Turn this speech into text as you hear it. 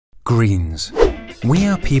Greens. We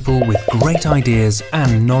are people with great ideas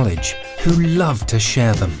and knowledge who love to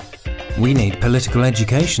share them. We need political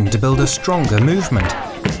education to build a stronger movement,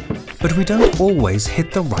 but we don't always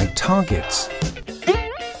hit the right targets.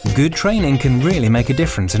 Good training can really make a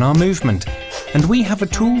difference in our movement, and we have a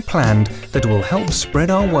tool planned that will help spread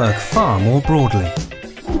our work far more broadly.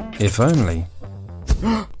 If only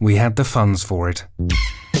we had the funds for it.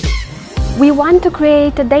 We want to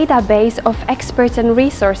create a database of experts and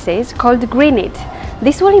resources called greenit.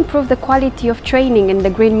 This will improve the quality of training in the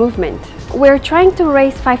green movement. We're trying to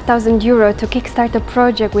raise €5,000 to kickstart a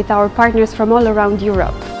project with our partners from all around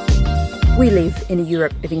Europe. We live in a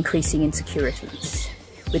Europe of increasing insecurities,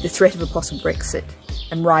 with the threat of a possible Brexit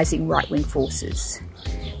and rising right-wing forces.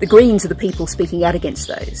 The Greens are the people speaking out against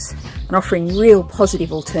those and offering real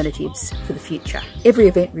positive alternatives for the future. Every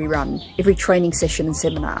event we run, every training session and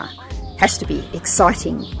seminar has to be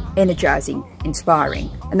exciting, energising, inspiring,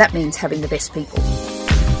 and that means having the best people.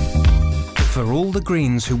 For all the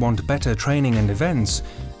Greens who want better training and events,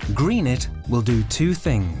 greenit will do two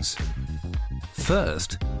things.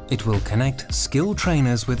 First, it will connect skilled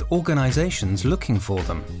trainers with organisations looking for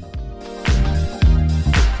them.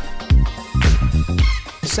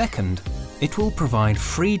 Second, it will provide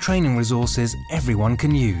free training resources everyone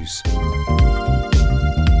can use.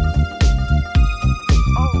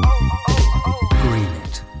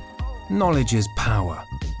 Greenit. Knowledge is power,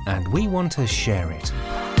 and we want to share it.